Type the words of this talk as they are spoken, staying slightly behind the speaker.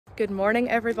Good morning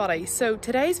everybody. So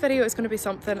today's video is going to be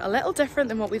something a little different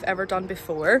than what we've ever done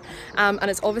before, and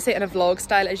it's obviously in a vlog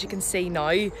style, as you can see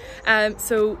now.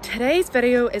 So today's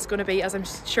video is going to be, as I'm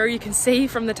sure you can see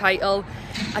from the title,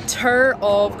 a tour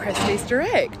of Christies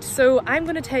Direct. So I'm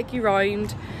going to take you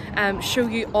around, show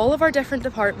you all of our different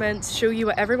departments, show you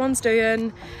what everyone's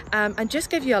doing, and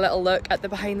just give you a little look at the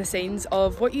behind the scenes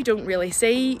of what you don't really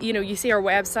see. You know, you see our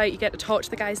website, you get to talk to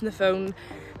the guys on the phone,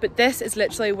 but this is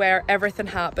literally where everything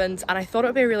happens, and I thought it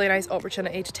would be a really nice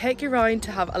opportunity to take you around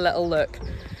to have a little look.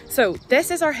 So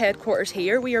this is our headquarters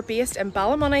here. We are based in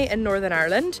Ballymoney in Northern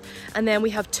Ireland, and then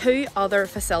we have two other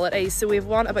facilities. So we have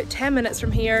one about 10 minutes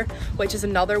from here, which is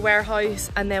another warehouse,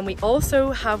 and then we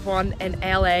also have one in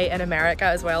LA in America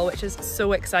as well, which is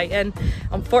so exciting.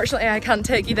 Unfortunately, I can't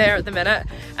take you there at the minute,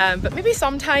 but maybe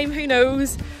sometime, who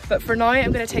knows. But for now,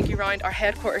 I'm going to take you around our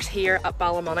headquarters here at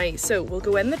Ballymoney. So we'll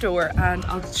go in the door and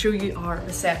I'll show you our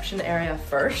reception area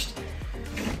first.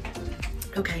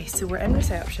 Okay, so we're in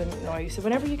reception now. So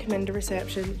whenever you come into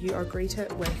reception, you are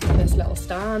greeted with this little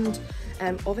stand.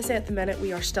 Obviously at the minute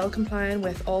we are still complying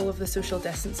with all of the social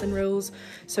distancing rules.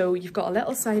 So you've got a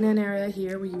little sign-in area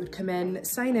here where you would come in,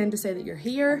 sign in to say that you're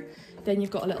here. Then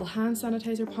you've got a little hand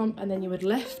sanitizer pump, and then you would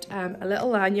lift a little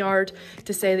lanyard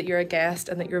to say that you're a guest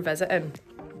and that you're visiting.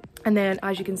 And then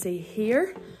as you can see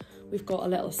here, we've got a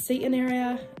little seating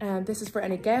area, and this is for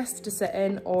any guests to sit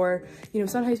in, or you know,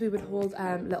 sometimes we would hold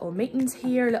little meetings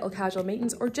here, little casual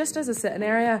meetings, or just as a sitting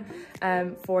area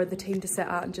for the team to sit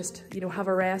at and just, you know, have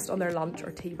a rest on their lunch or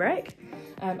tea break.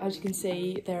 As you can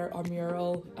see there, our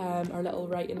mural, our little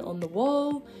writing on the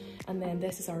wall, and then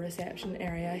this is our reception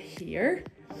area here.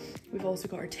 We've also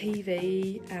got our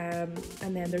TV,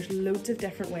 and then there's loads of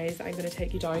different ways that I'm going to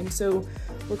take you down. So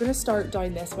we're going to start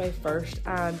down this way first,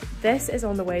 and this is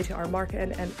on the way to our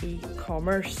marketing and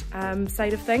e-commerce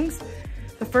side of things.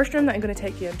 The first room that I'm going to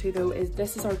take you into though is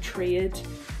this is our trade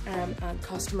and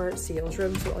customer sales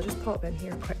room. So I'll just pop in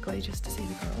here quickly just to see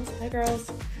the girls. Hi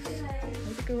girls. Hi.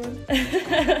 How's it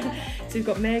going? So we've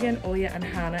got Megan, Oya and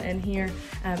Hannah in here,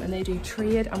 and they do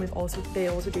trade, and they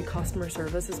also do customer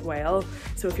service as well.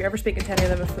 So if you're ever speaking to any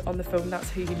of them on the phone, that's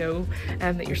who you know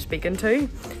that you're speaking to.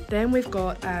 Then we've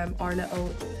got our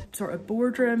little sort of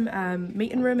boardroom,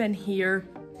 meeting room in here.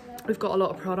 We've got a lot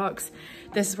of products.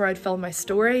 This is where I'd film my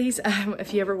stories.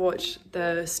 If you ever watch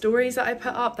the stories that I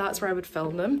put up, that's where I would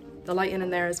film them. The lighting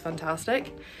in there is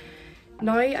fantastic.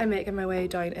 Now I'm making my way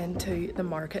down into the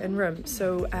marketing room.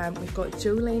 So we've got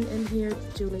Jolene in here.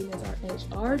 Jolene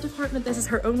is our HR department. This is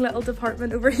her own little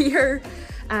department over here.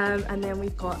 And then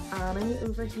we've got Annie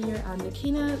over here and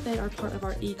Nikina. They are part of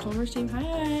our e-commerce team.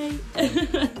 Hi!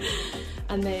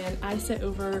 And then I sit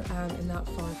over in that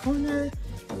far corner.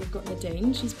 And we've got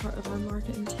Nadine, she's part of our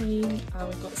marketing team. And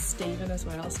we've got Stephen as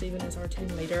well. Stephen is our team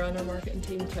leader on our marketing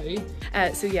team too.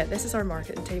 So yeah, this is our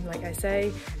marketing team, like I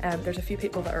say. There's a few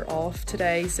people that are off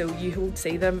today, so you won't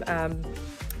see them.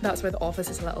 That's why the office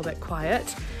is a little bit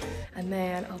quiet. And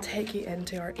then I'll take you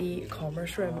into our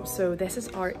e-commerce room. So this is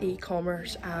our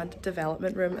e-commerce and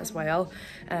development room as well.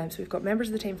 So we've got members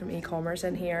of the team from e-commerce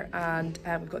in here, and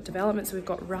we've got development. So we've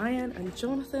got Ryan and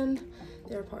Jonathan.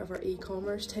 They're part of our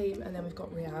e-commerce team, and then we've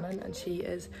got Rhiannon, and she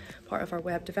is part of our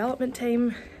web development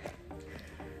team.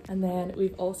 And then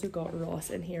we've also got Ross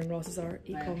in here, and Ross is our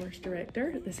e-commerce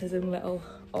director. This is his own little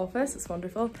office, it's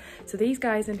wonderful. So these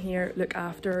guys in here look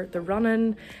after the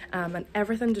running and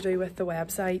everything to do with the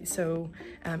website. So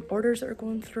orders that are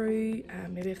going through,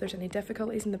 maybe if there's any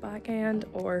difficulties in the back end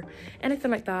or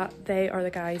anything like that, they are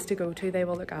the guys to go to. They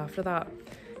will look after that.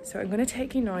 So I'm going to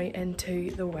take you now into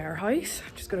the warehouse.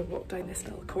 I'm just going to walk down this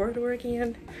little corridor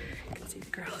again. You can see the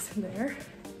girls in there.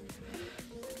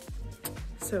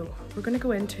 So we're going to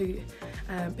go into,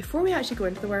 before we actually go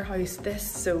into the warehouse,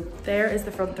 so there is the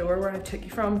front door where I took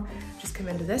you from. Just come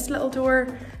into this little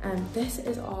door, and this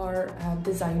is our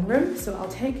design room. So I'll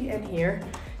take you in here.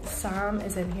 Sam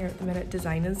is in here at the minute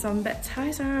designing some bits. Hi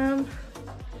Sam.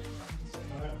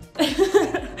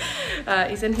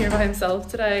 He's in here by himself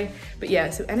today. But yeah,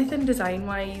 so anything design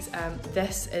wise,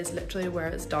 this is literally where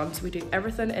it's done. So we do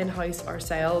everything in-house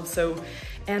ourselves. So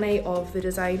any of the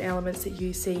design elements that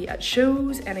you see at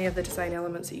shows, any of the design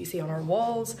elements that you see on our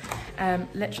walls,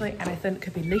 literally anything. It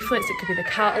could be leaflets, it could be the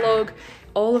catalogue.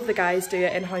 All of the guys do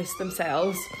it in-house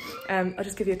themselves. I'll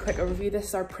just give you a quick overview. This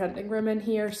is our printing room in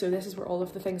here. So this is where all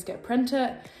of the things get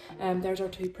printed. There's our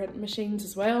two print machines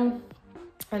as well.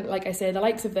 And like I say, the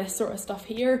likes of this sort of stuff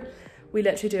here, we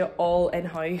literally do it all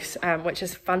in-house, which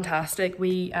is fantastic.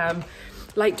 We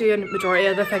like doing majority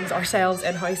of the things ourselves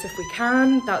in-house if we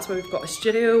can. That's why we've got a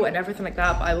studio and everything like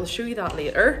that, but I will show you that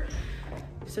later.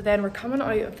 So then we're coming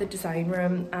out of the design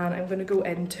room and I'm going to go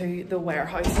into the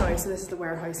warehouse now. So this is the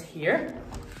warehouse here.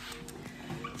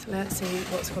 So let's see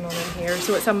what's going on in here.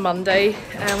 So it's a Monday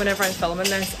whenever I'm filming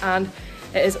this, and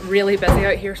it is really busy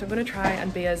out here. So I'm going to try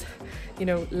and be as, you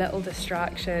know, little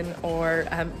distraction or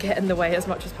get in the way as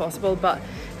much as possible. But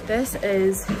this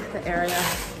is the area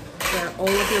where all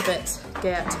of your bits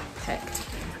get picked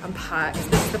and packed.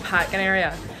 This is the packing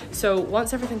area. So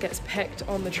once everything gets picked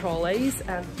on the trolleys, you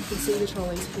can see the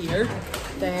trolleys here,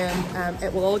 then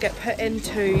it will all get put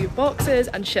into boxes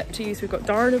and shipped to you. So we've got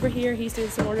Darren over here, he's doing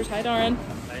some orders. Hi Darren.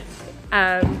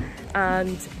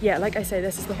 And yeah, like I say,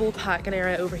 this is the whole packing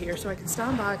area over here. So I can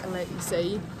stand back and let you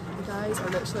see. The guys are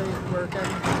literally working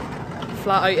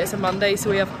flat out. It's a Monday,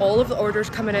 so we have all of the orders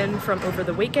coming in from over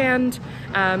the weekend,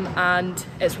 and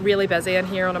it's really busy in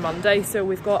here on a Monday. So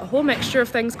we've got a whole mixture of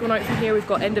things going out from here. We've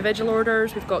got individual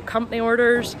orders, we've got company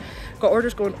orders, we've got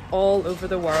orders going all over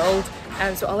the world.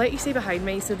 And so I'll let you see behind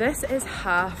me. So this is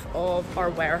half of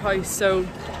our warehouse. So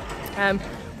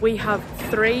we have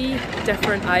 3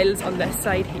 different aisles on this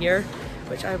side here,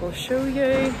 which I will show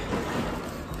you.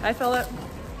 Hi Philip.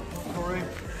 Tori.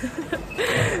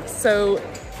 So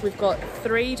we've got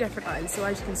 3 different aisles. So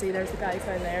as you can see, there's the guys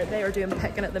down there. They are doing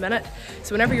picking at the minute.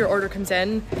 So whenever your order comes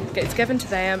in, it gets given to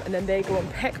them and then they go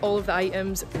and pick all of the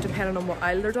items depending on what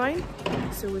aisle they're down.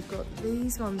 So we've got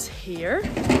these ones here.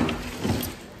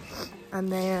 And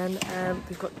then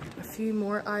we've got a few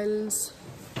more aisles,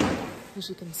 as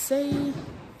you can see.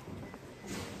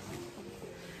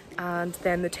 And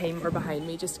then the team are behind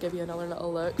me, just to give you another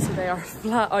little look. So they are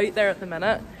flat out there at the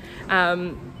minute.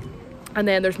 And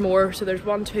then there's more, so there's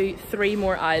 1, 2, 3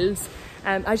 more aisles.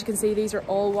 As you can see, these are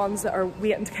all ones that are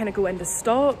waiting to kind of go into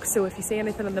stock. So if you see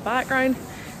anything in the background,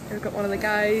 we've got one of the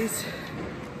guys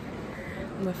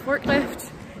on the forklift.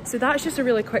 So that's just a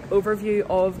really quick overview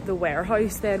of the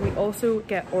warehouse. Then we also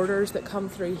get orders that come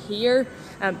through here.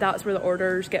 That's where the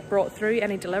orders get brought through.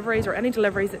 Any deliveries or any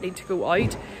deliveries that need to go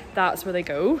out, that's where they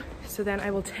go. So then I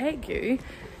will take you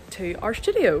to our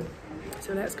studio.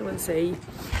 So let's go and see.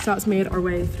 So that's made our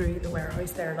way through the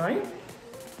warehouse there now.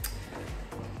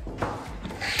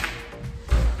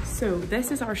 So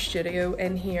this is our studio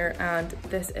in here, and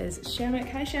this is Shemek.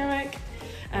 Hi Shemek.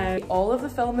 All of the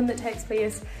filming that takes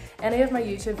place, any of my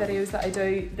YouTube videos that I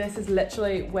do, this is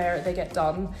literally where they get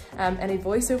done. Any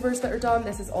voiceovers that are done,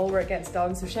 this is all where it gets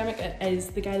done. So Shemek is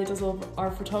the guy that does all of our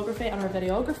photography and our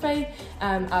videography,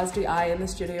 as do I in the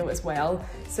studio as well.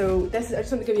 So this is, I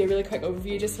just want to give you a really quick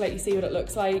overview just to let you see what it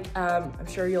looks like. I'm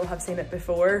sure you'll have seen it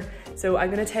before. So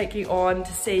I'm going to take you on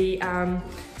to see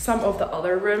some of the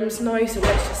other rooms now. So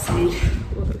let's just see,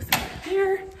 we'll go through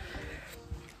here.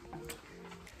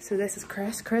 So this is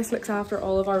Chris. Chris looks after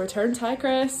all of our returns. Hi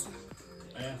Chris.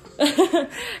 Yeah.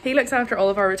 He looks after all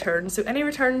of our returns. So any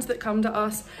returns that come to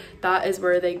us, that is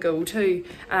where they go to.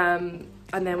 And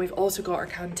then we've also got our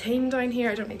canteen down here.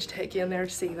 I don't need to take you in there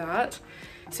to see that.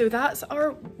 So that's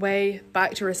our way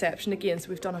back to reception again. So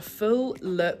we've done a full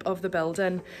loop of the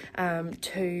building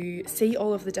to see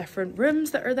all of the different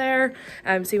rooms that are there,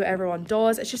 see what everyone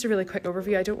does. It's just a really quick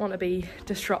overview. I don't want to be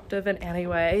disruptive in any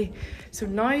way. So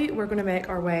now we're going to make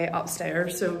our way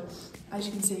upstairs. So as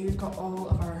you can see, we've got all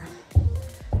of our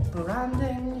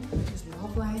branding, which is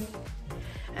lovely.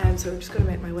 So I'm just going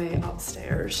to make my way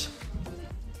upstairs.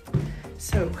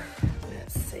 So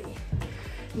let's see.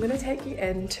 I'm going to take you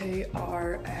into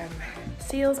our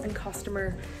sales and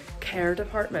customer care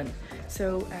department.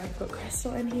 So we've got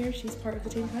Crystal in here, she's part of the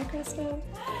team. Hi Crystal.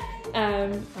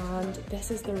 And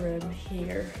this is the room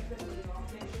here.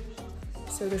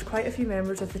 So there's quite a few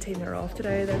members of the team that are off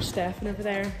today. There's Stefan over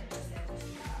there.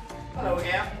 Hello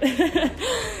again.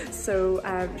 So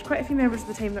there's quite a few members of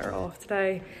the team that are off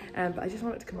today, but I just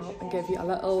wanted to come up and give you a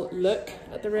little look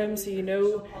at the room so you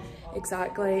know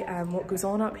exactly what goes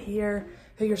on up here,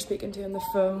 who you're speaking to on the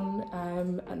phone,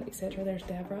 and etc. There's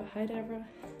Deborah. Hi Deborah.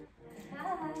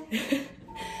 Hi.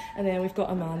 And then we've got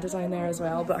Amanda down there as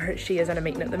well, but she is in a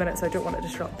meeting at the minute, so I don't want to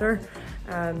disrupt her.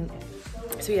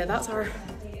 So yeah, that's our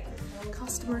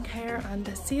customer care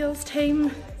and sales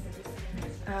team.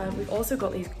 We've also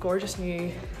got these gorgeous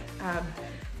new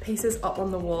pieces up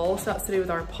on the wall, so that's to do with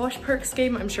our Posh Perk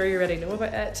scheme. I'm sure you already know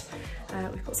about it.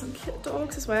 We've got some cute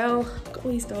dogs as well. We've got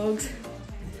all these dogs,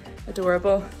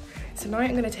 adorable. So now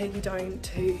I'm going to take you down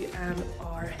to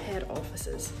our head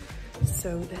offices.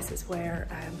 So this is where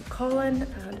Colin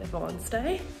and Yvonne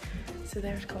stay. So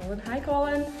there's Colin. Hi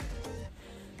Colin.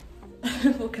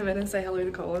 We'll come in and say hello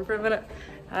to Colin for a minute.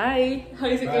 Hi,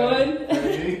 how's it Hi. going? How are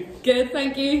you? Good,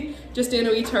 thank you. Just doing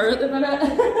a wee tour at the minute.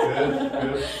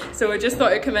 Good. So I just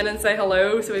thought I'd come in and say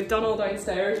hello. So we've done all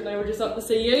downstairs and now we're just up to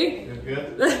see you.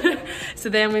 Good. So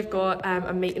then we've got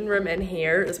a meeting room in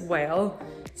here as well.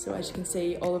 So as you can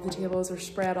see, all of the tables are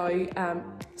spread out.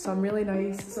 Some really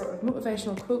nice sort of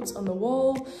motivational quotes on the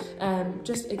wall.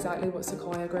 Just exactly what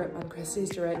Sequoia Group and Christies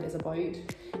Direct is about.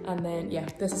 And then yeah,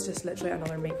 this is just literally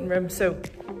another meeting room. So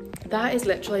that is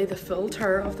literally the full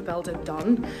tour of the building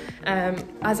done.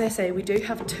 As I say, we do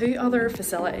have 2 other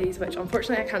facilities, which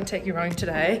unfortunately I can't take you around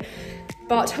today.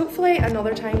 But hopefully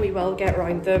another time we will get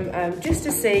around them just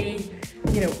to see,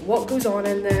 you know, what goes on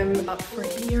in them. Up for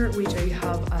here, we do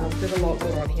have there's a lot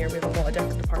going on here. We have a lot of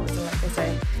different departments, and like I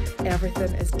say,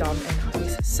 everything is done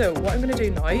in-house. So what I'm going to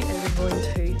do now is I'm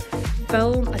going to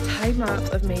film a time lapse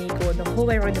of me going the whole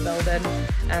way around the building.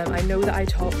 I know that I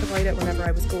talked about it whenever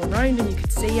I was going around and you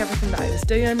could see everything that I was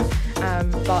doing,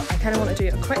 but I kind of want to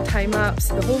do a quick time lapse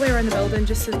the whole way around the building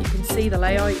just so that you can see the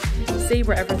layout, see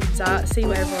where everything's at, see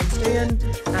what everyone's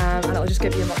doing, and it'll just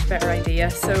give you a much better idea.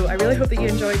 So I really hope that you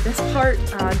enjoyed this part,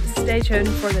 and stay tuned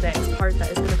for the next part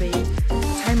that is going to be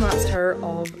a time lapse tour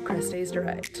of Christies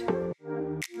Direct.